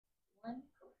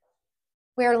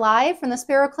We're live from the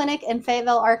Spiro Clinic in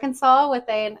Fayetteville, Arkansas, with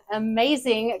an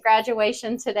amazing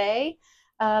graduation today.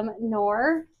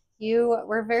 Noor, you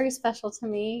were very special to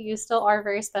me. You still are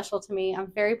very special to me.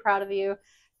 I'm very proud of you.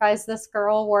 Guys, this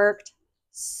girl worked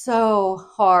so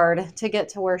hard to get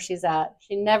to where she's at.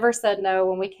 She never said no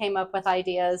when we came up with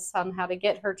ideas on how to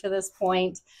get her to this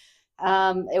point.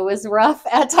 It was rough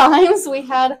at times. We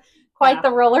had quite Yeah,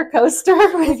 the roller coaster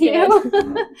we with did.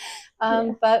 you.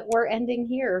 Yeah. But we're ending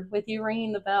here with you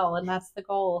ringing the bell, and that's the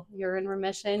goal. You're in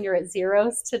remission. You're at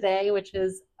zeros today, which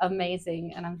is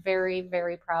amazing, and I'm very,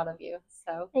 very proud of you.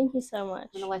 So Thank you so I'm going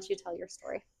to much. let you tell your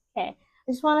story. Okay.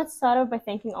 I just wanted to start off by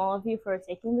thanking all of you for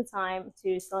taking the time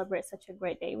to celebrate such a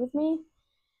great day with me.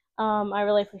 I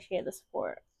really appreciate the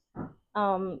support.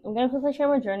 I'm going to quickly share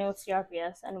my journey with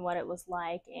CRPS and what it was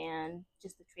like and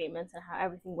just the treatments and how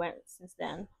everything went since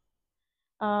then.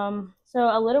 So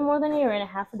a little more than a year and a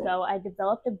half ago, I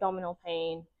developed abdominal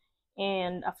pain,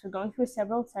 and after going through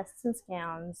several tests and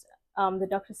scans, the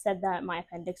doctor said that my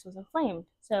appendix was inflamed.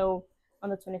 So on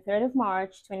the 23rd of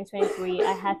March, 2023,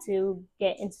 I had to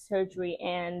get into surgery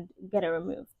and get it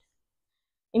removed.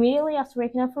 Immediately after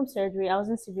waking up from surgery, I was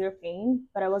in severe pain,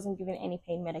 but I wasn't given any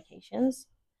pain medications.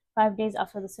 5 days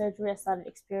after the surgery, I started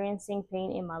experiencing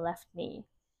pain in my left knee.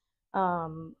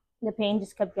 The pain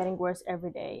just kept getting worse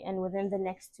every day, and within the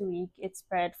next 2 weeks, it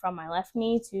spread from my left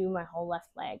knee to my whole left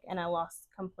leg, and I lost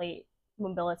complete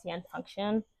mobility and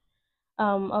function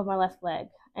of my left leg.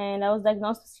 And I was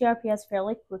diagnosed with CRPS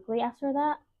fairly quickly after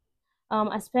that.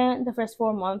 I spent the first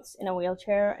 4 months in a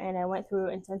wheelchair, and I went through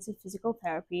intensive physical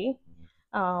therapy,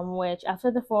 which after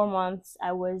the 4 months,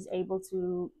 I was able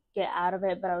to get out of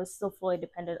it, but I was still fully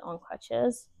dependent on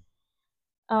crutches.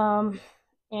 Um,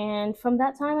 and from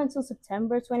that time until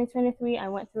September 2023, I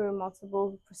went through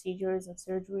multiple procedures and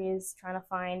surgeries, trying to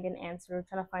find an answer,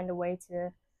 trying to find a way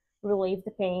to relieve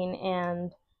the pain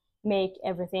and make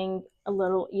everything a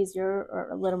little easier or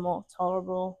a little more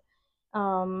tolerable.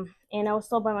 And I was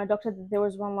told by my doctor that there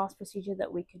was one last procedure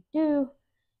that we could do,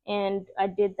 and I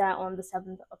did that on the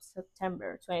 7th of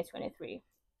September 2023.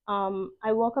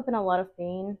 I woke up in a lot of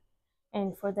pain,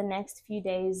 and for the next few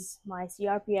days, my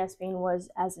CRPS pain was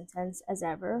as intense as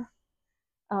ever.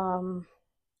 Um,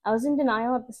 I was in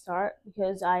denial at the start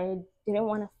because I didn't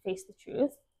want to face the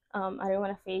truth. I didn't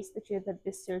want to face the truth that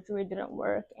this surgery didn't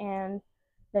work and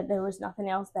that there was nothing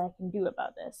else that I can do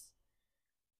about this.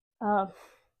 Uh,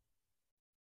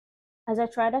 as I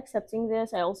tried accepting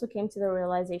this, I also came to the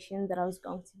realization that I was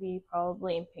going to be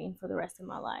probably in pain for the rest of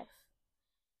my life.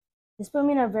 This put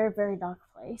me in a very, very dark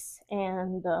place,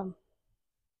 and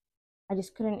I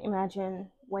just couldn't imagine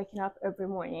waking up every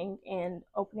morning and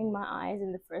opening my eyes,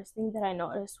 and the first thing that I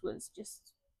noticed was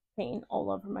just pain all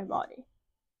over my body.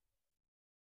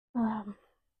 Um,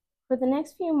 for the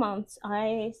next few months,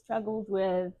 I struggled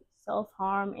with self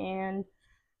harm and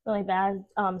really bad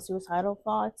suicidal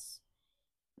thoughts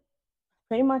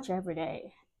pretty much every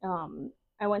day.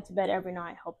 I went to bed every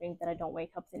night hoping that I don't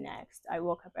wake up the next. I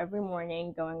woke up every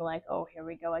morning going like, "Oh, here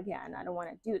we go again. I don't want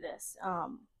to do this."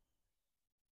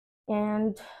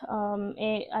 And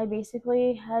I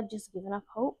basically had just given up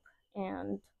hope,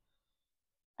 and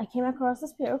I came across the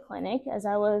spirit clinic as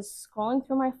I was scrolling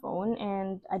through my phone,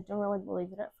 and I didn't really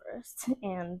believe it at first.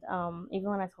 And even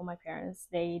when I told my parents,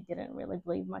 they didn't really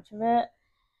believe much of it.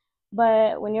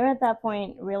 But when you're at that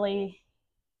point, really,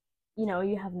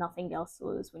 you have nothing else to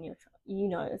lose when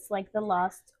it's like the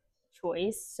last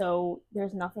choice. So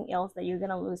there's nothing else that you're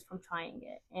gonna lose from trying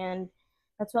it, and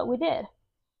that's what we did.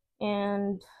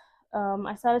 And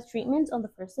I started treatment on the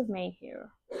 1st of May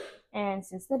here. And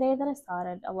since the day that I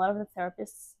started, a lot of the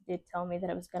therapists did tell me that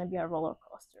it was going to be a roller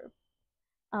coaster.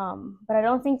 But I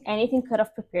don't think anything could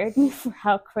have prepared me for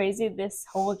how crazy this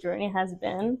whole journey has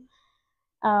been.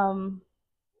 Um,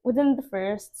 Within the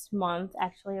first month,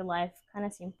 actually, life kind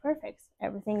of seemed perfect.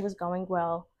 Everything was going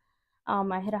well.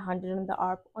 I hit 100 on the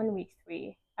ARP on week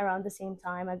 3. Around the same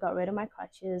time, I got rid of my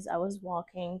crutches. I was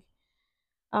walking.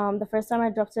 The first time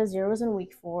I dropped to zeros in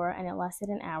week 4, and it lasted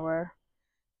an hour.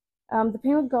 The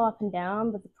pain would go up and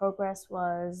down, but the progress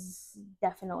was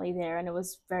definitely there, and it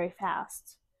was very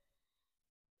fast.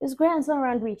 It was great until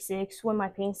around week 6 when my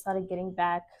pain started getting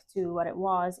back to what it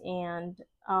was, and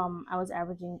I was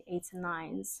averaging 8s and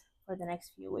 9s for the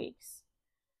next few weeks.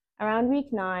 Around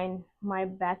week 9, my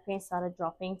back pain started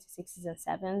dropping to 6s and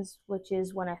 7s, which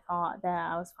is when I thought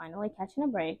that I was finally catching a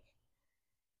break.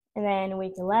 And then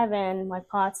week 11, my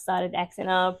POTS started acting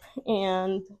up,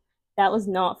 and that was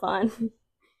not fun.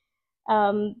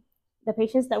 Um, the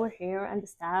patients that were here and the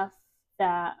staff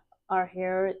that are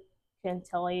here can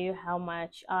tell you how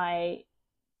much I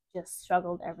just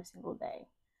struggled every single day.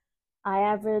 I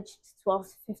averaged 12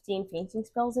 to 15 fainting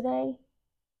spells a day.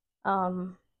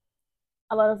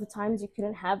 A lot of the times you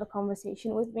couldn't have a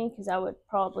conversation with me because I would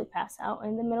probably pass out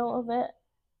in the middle of it.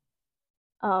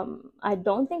 I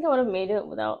don't think I would have made it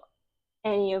without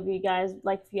any of you guys.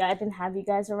 Like, if I didn't have you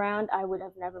guys around, I would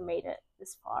have never made it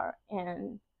this far.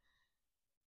 And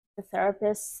the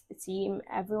therapist, the team,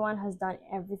 everyone has done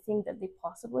everything that they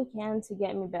possibly can to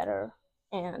get me better.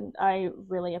 And I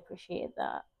really appreciate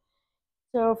that.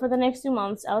 So for the next 2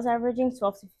 months, I was averaging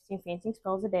 12 to 15 fainting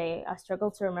spells a day. I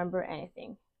struggled to remember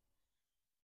anything.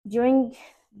 During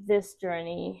this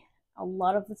journey, a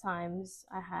lot of the times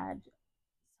I had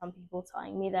some people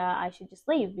telling me that I should just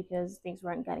leave because things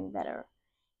weren't getting better.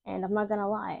 And I'm not gonna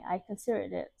lie, I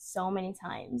considered it so many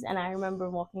times. And I remember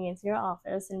walking into your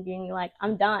office and being like,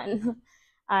 I'm done.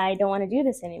 I don't want to do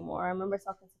this anymore. I remember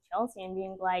talking to Chelsea and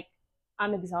being like,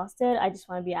 I'm exhausted. I just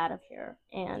want to be out of here.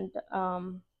 And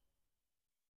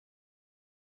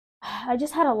I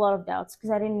just had a lot of doubts because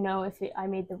I didn't know if I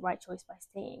made the right choice by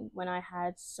staying when I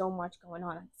had so much going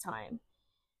on at the time.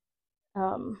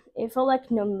 It felt like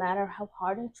no matter how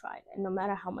hard I tried and no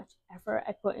matter how much effort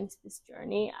I put into this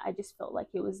journey, I just felt like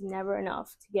it was never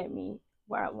enough to get me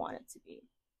where I wanted to be.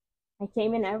 I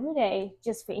came in every day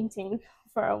just fainting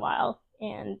for a while,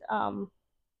 and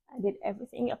I did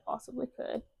everything I possibly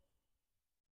could.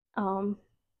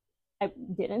 I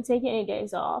didn't take any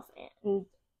days off, and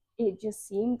it just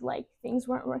seemed like things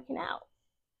weren't working out.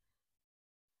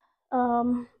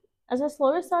 As I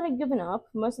slowly started giving up,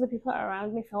 most of the people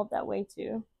around me felt that way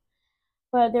too.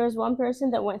 But there was one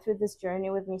person that went through this journey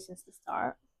with me since the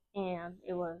start, and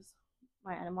it was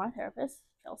my NMR therapist,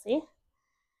 Chelsea.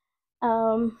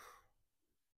 Um,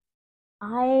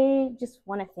 I just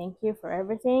want to thank you for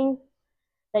everything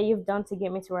that you've done to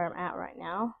get me to where I'm at right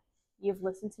now. You've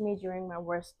listened to me during my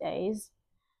worst days,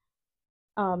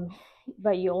 um,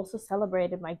 but you also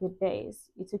celebrated my good days.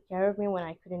 You took care of me when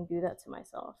I couldn't do that to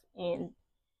myself, and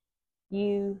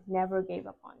you never gave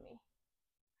up on me.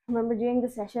 I remember doing the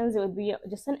sessions, it would be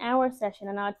just an hour session,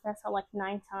 and I'd pass out like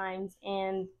 9 times,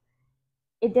 and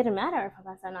it didn't matter if I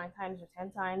passed out 9 times or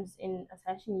 10 times in a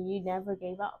session. You never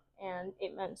gave up, and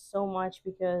it meant so much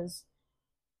because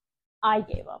I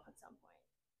gave up at some point.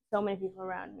 So many people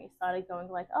around me started going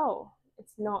like, "Oh,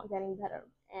 it's not getting better,"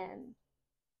 and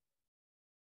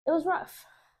it was rough.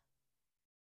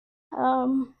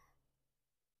 Um,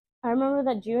 I remember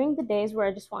that during the days where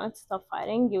I just wanted to stop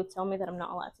fighting, you would tell me that I'm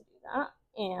not allowed to do that,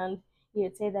 and you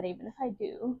would say that even if I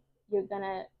do, you're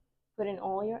gonna put in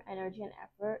all your energy and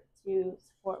effort to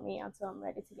support me until I'm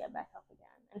ready to get back up again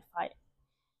and fight.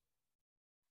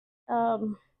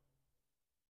 Um,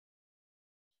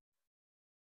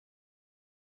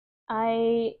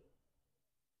 I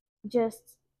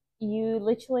just you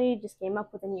literally just came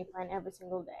up with a new plan every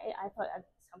single day. I thought at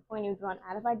some point you'd run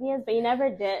out of ideas, but you never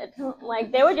did.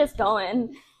 Like, they were just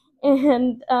going,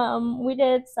 and we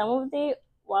did some of the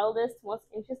wildest, most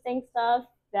interesting stuff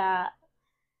that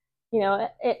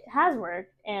it has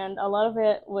worked, and a lot of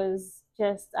it was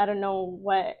just I don't know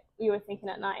what we were thinking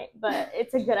at night, but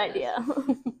it's a good idea.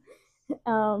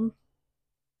 um,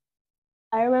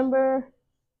 I remember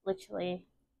literally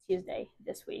Tuesday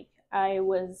this week. I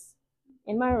was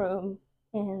in my room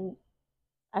and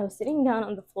I was sitting down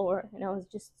on the floor and I was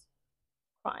just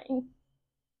crying.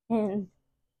 And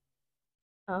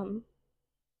um,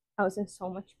 I was in so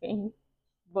much pain.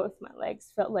 Both my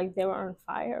legs felt like they were on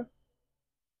fire.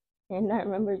 And I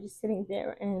remember just sitting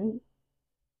there and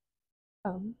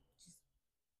just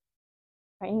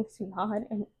praying to God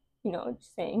and,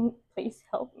 just saying, please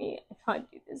help me. I can't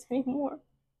do this anymore.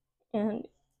 And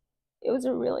it was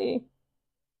a really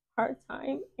hard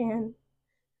time. And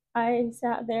I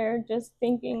sat there just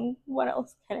thinking, what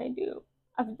else can I do?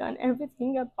 I've done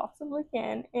everything I possibly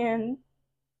can, and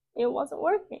it wasn't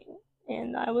working.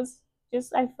 And I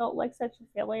felt like such a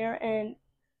failure and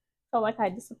felt like I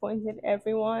disappointed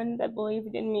everyone that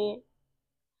believed in me.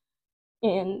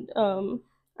 And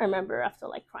I remember after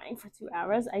like crying for 2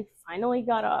 hours, I finally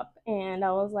got up and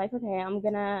I was like, okay, I'm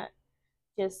gonna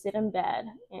just sit in bed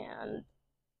and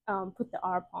put the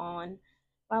ARP on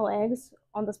my legs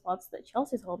on the spots that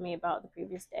Chelsea told me about the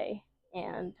previous day.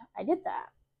 And I did that.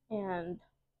 And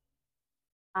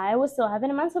I was still having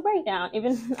a mental breakdown.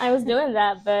 Even I was doing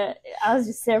that, but I was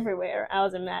just everywhere. I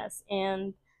was a mess.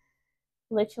 And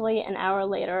literally an hour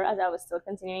later, as I was still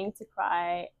continuing to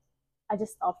cry, I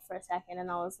just stopped for a second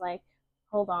and I was like,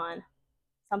 hold on,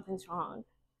 something's wrong.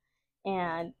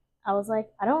 And I was like,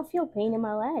 I don't feel pain in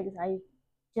my legs. I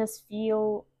just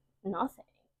feel nothing.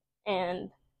 And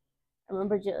I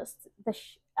remember just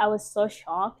I was so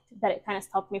shocked that it kind of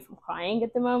stopped me from crying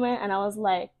at the moment. And I was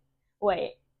like,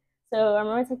 wait, So I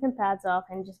remember taking the pads off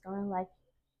and just going like,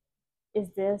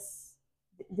 did this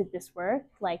work?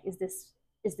 Like, is this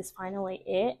finally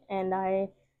it? And I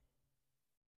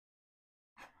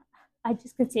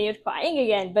just continued crying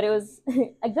again, but it was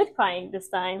a good crying this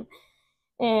time.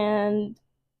 And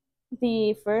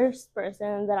the first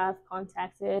person that I've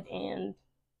contacted and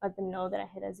let them know that I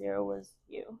hit a zero was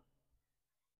you.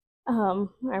 I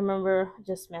remember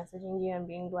just messaging you and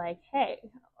being like, hey,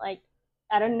 like,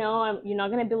 I don't know, you're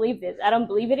not gonna believe this. I don't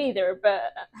believe it either, but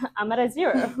I'm at a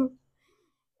zero.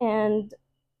 And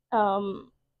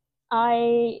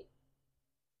I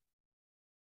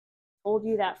told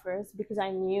you that first because I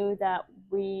knew that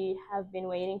we have been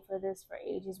waiting for this for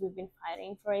ages. We've been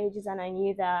fighting for ages, and I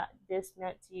knew that this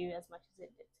meant to you as much as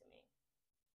it did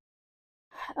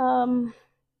to me.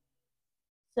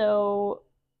 So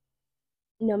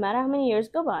no matter how many years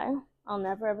go by, I'll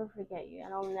never ever forget you,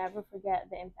 and I'll never forget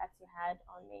the impact you had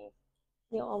on me.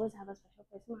 You'll always have a special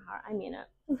place in my heart. I mean it.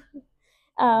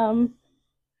 um,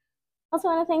 Also,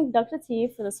 want to thank Dr. T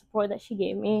for the support that she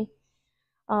gave me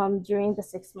during the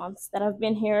 6 months that I've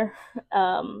been here.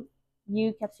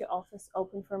 You kept your office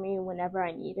open for me whenever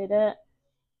I needed it.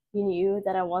 You knew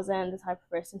that I wasn't the type of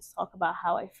person to talk about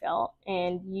how I felt,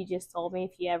 and you just told me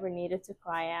if you ever needed to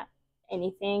cry at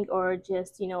anything or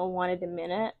just, wanted a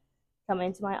minute, come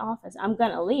into my office. I'm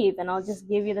gonna leave and I'll just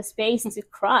give you the space to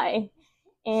cry.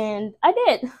 And I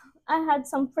did. I had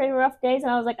some pretty rough days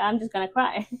and I was like, I'm just gonna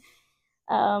cry.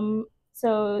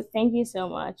 So thank you so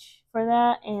much for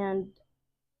that. And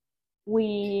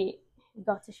we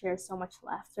got to share so much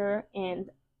laughter and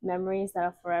memories that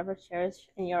are forever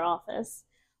cherished in your office,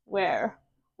 where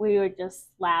we would just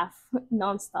laugh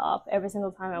nonstop every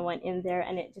single time I went in there,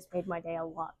 and it just made my day a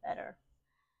lot better.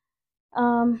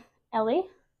 Ellie,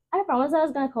 I promised I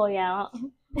was gonna call you out,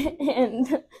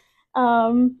 and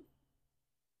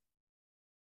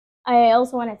I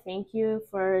also want to thank you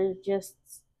for just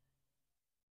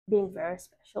being very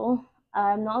special.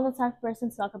 I'm not the type of person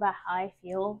to talk about how I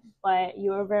feel, but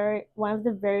you were one of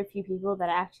the very few people that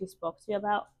I actually spoke to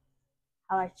about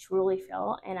how I truly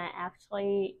felt, and I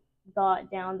actually got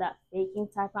down that faking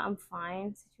type of I'm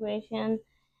fine situation.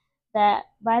 That,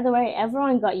 by the way,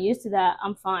 everyone got used to that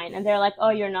I'm fine, and they're like, oh,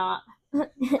 you're not.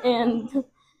 And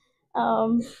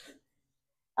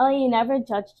Ellie, you never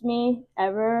judged me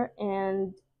ever,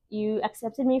 and you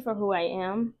accepted me for who I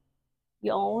am.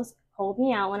 You always called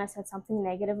me out when I said something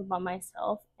negative about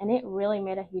myself, and it really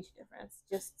made a huge difference.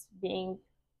 Just being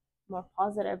more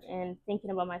positive and thinking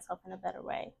about myself in a better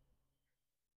way.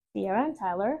 Sierra and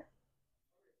Tyler.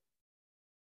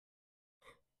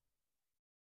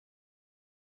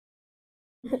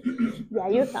 Yeah,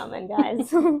 you're coming,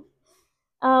 guys.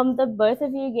 The both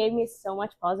of you gave me so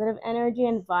much positive energy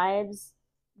and vibes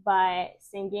by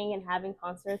singing and having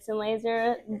concerts in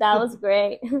Laser. That was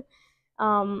great.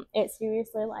 It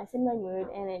seriously lightened my mood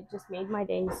and it just made my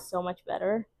day so much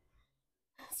better.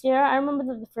 Sierra, I remember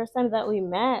that the first time that we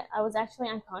met, I was actually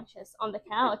unconscious on the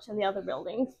couch in the other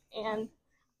building. And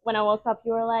when I woke up,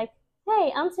 you were like,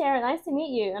 hey, I'm Sierra, nice to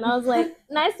meet you. And I was like,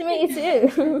 nice to meet you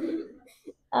too.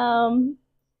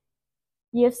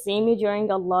 You've seen me during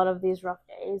a lot of these rough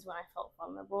days when I felt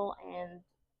vulnerable and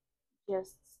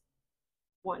just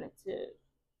wanted to,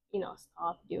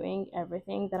 stop doing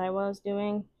everything that I was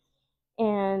doing.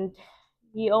 And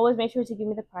you always made sure to give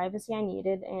me the privacy I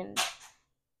needed. And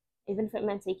even if it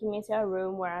meant taking me to a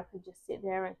room where I could just sit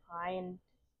there and cry, and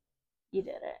you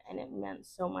did it. And it meant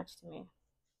so much to me.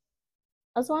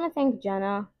 I also want to thank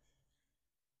Jenna.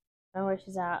 I don't know where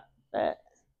she's at, but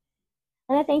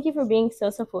and I thank you for being so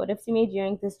supportive to me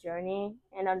during this journey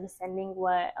and understanding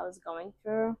what I was going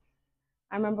through.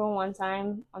 I remember one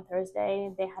time on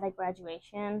Thursday, they had a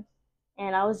graduation,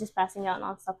 and I was just passing out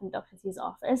nonstop in Dr. T's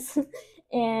office.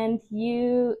 And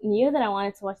you knew that I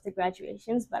wanted to watch the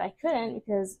graduations, but I couldn't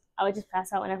because I would just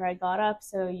pass out whenever I got up.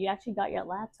 So you actually got your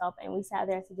laptop, and we sat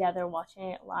there together watching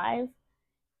it live.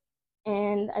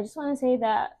 And I just want to say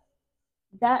that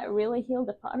that really healed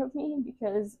a part of me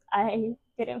because I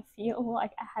didn't feel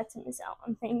like I had to miss out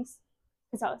on things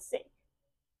because I was sick.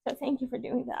 So thank you for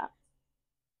doing that.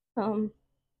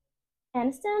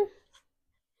 Aniston,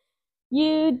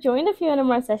 you joined a few of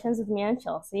my sessions with me and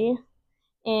Chelsea,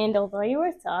 and although you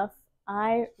were tough,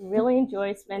 I really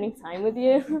enjoyed spending time with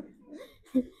you.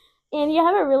 And you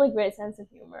have a really great sense of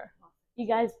humor. You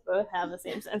guys both have the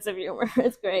same sense of humor.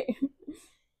 It's great.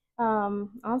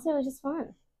 Honestly, it was just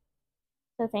fun.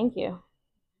 So thank you.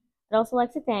 I'd also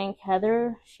like to thank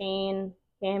Heather, Shane,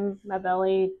 Kim,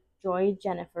 Mabelli, Joy,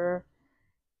 Jennifer,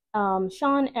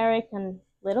 Sean, Eric, and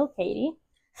little Katie.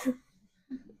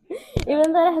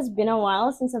 Even though it has been a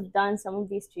while since I've done some of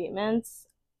these treatments,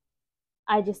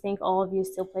 I just think all of you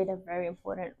still played a very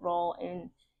important role in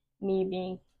me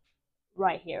being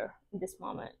right here in this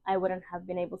moment. I wouldn't have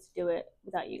been able to do it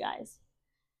without you guys.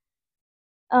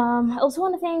 I also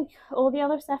want to thank all the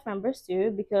other staff members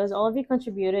too, because all of you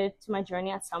contributed to my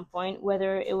journey at some point,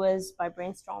 whether it was by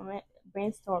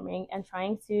brainstorming and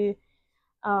trying to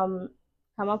come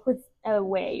up with a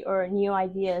way or new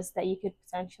ideas that you could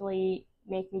potentially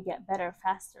make me get better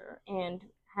faster, and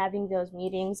having those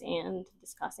meetings and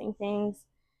discussing things.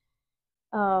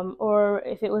 Or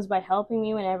if it was by helping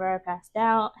me whenever I passed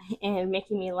out and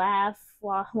making me laugh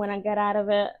when I got out of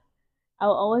it.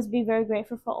 I'll always be very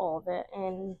grateful for all of it,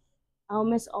 and I'll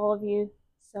miss all of you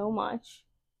so much.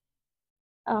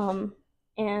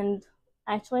 And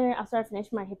actually, after I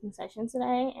finished my hypno session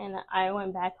today and I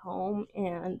went back home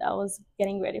and I was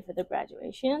getting ready for the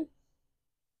graduation,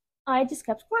 I just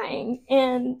kept crying,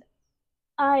 and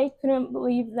I couldn't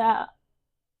believe that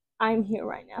I'm here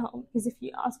right now, because if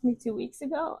you asked me 2 weeks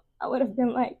ago, I would have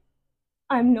been like,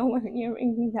 I'm nowhere near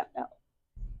ringing that bell.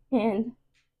 And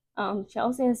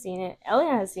Chelsea has seen it.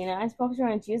 Elia has seen it. I spoke to her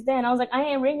on Tuesday, and I was like, I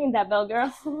ain't ringing that bell,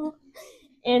 girl.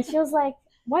 And she was like,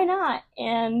 why not?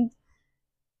 And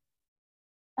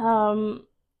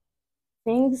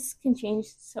things can change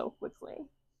so quickly.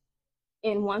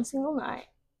 In one single night,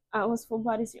 I was full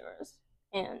body zeros,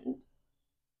 and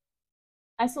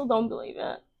I still don't believe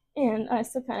it. And I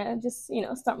still kind of just,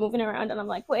 start moving around, and I'm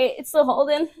like, wait, it's still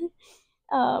holding.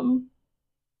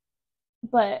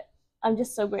 But I'm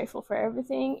just so grateful for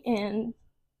everything, and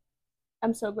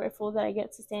I'm so grateful that I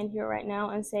get to stand here right now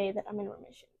and say that I'm in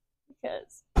remission,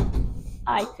 because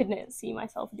I couldn't see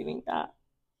myself doing that.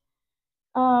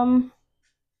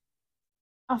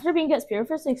 After being at Spirit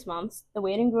for 6 months, the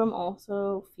waiting room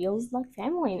also feels like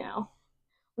family now.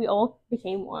 We all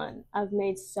became one. I've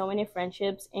made so many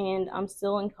friendships, and I'm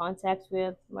still in contact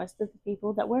with most of the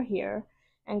people that were here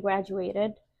and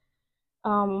graduated.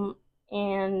 And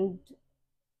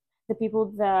the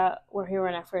people that were here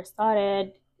when I first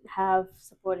started have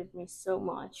supported me so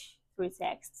much through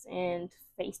texts and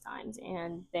FaceTimes,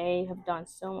 and they have done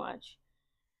so much.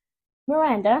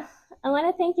 Miranda, I want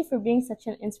to thank you for being such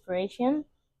an inspiration.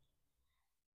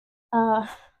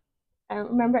 I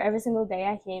remember every single day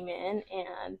I came in,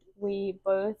 and we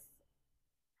both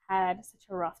had such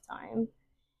a rough time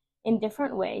in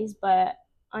different ways, but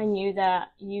I knew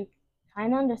that you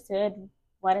kind of understood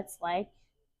what it's like,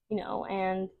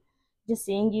 and just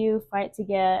seeing you fight to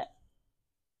get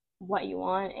what you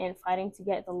want and fighting to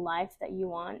get the life that you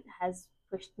want has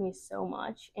pushed me so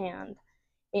much, and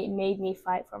it made me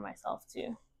fight for myself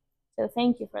too. So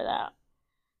thank you for that.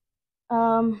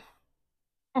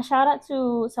 A shout out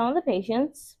to some of the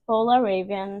patients: Paula,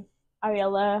 Raven,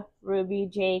 Ariella, Ruby,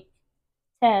 Jake,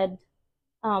 Ted,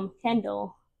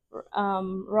 Kendall,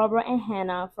 Robert, and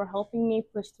Hannah for helping me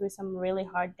push through some really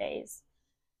hard days.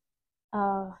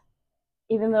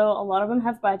 Even though a lot of them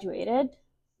have graduated,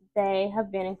 they have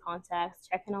been in contact,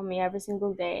 checking on me every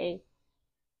single day,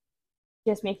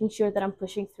 just making sure that I'm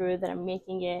pushing through, that I'm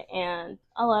making it, and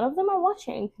a lot of them are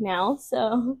watching now.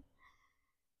 So,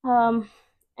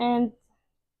 and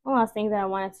one last thing that I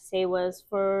wanted to say was,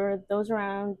 for those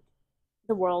around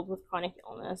the world with chronic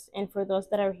illness, and for those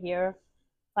that are here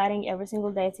fighting every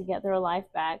single day to get their life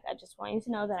back, I just want you to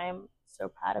know that I'm so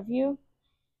proud of you.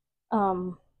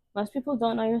 Most people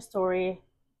don't know your story,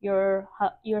 your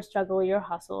struggle, your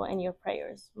hustle, and your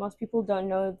prayers. Most people don't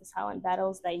know the silent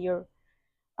battles that you're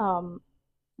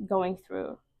going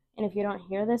through. And if you don't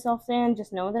hear this often,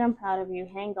 just know that I'm proud of you.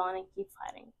 Hang on and keep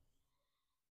fighting.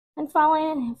 And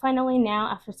finally now,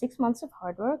 after 6 months of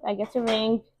hard work, I get to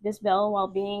ring this bell while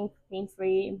being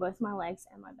pain-free in both my legs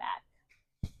and my back.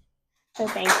 So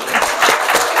thank you.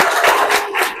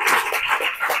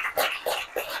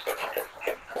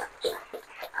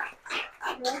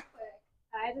 Real quick,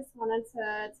 I just wanted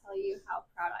to tell you how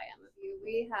proud I am of you.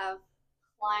 We have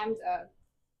climbed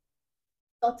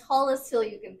the tallest hill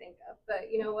you can think of, but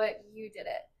you know what? You did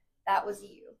it. That was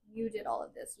you. You did all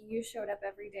of this. You showed up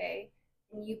every day,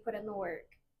 and you put in the work,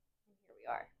 and here we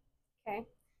are. Okay?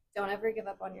 Don't ever give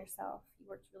up on yourself. You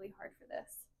worked really hard for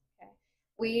this. Okay?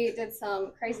 We did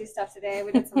some crazy stuff today.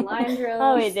 We did some line drills.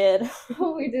 Oh, we did.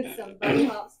 We did some bunny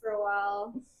hops for a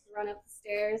while, run up the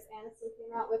stairs. Anderson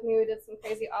came out with me. We did some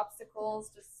crazy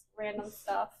obstacles, just random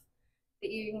stuff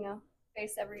that you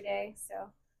face every day.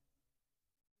 So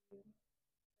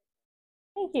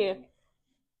thank you.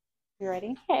 You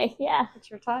ready? Okay, yeah. It's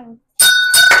your time.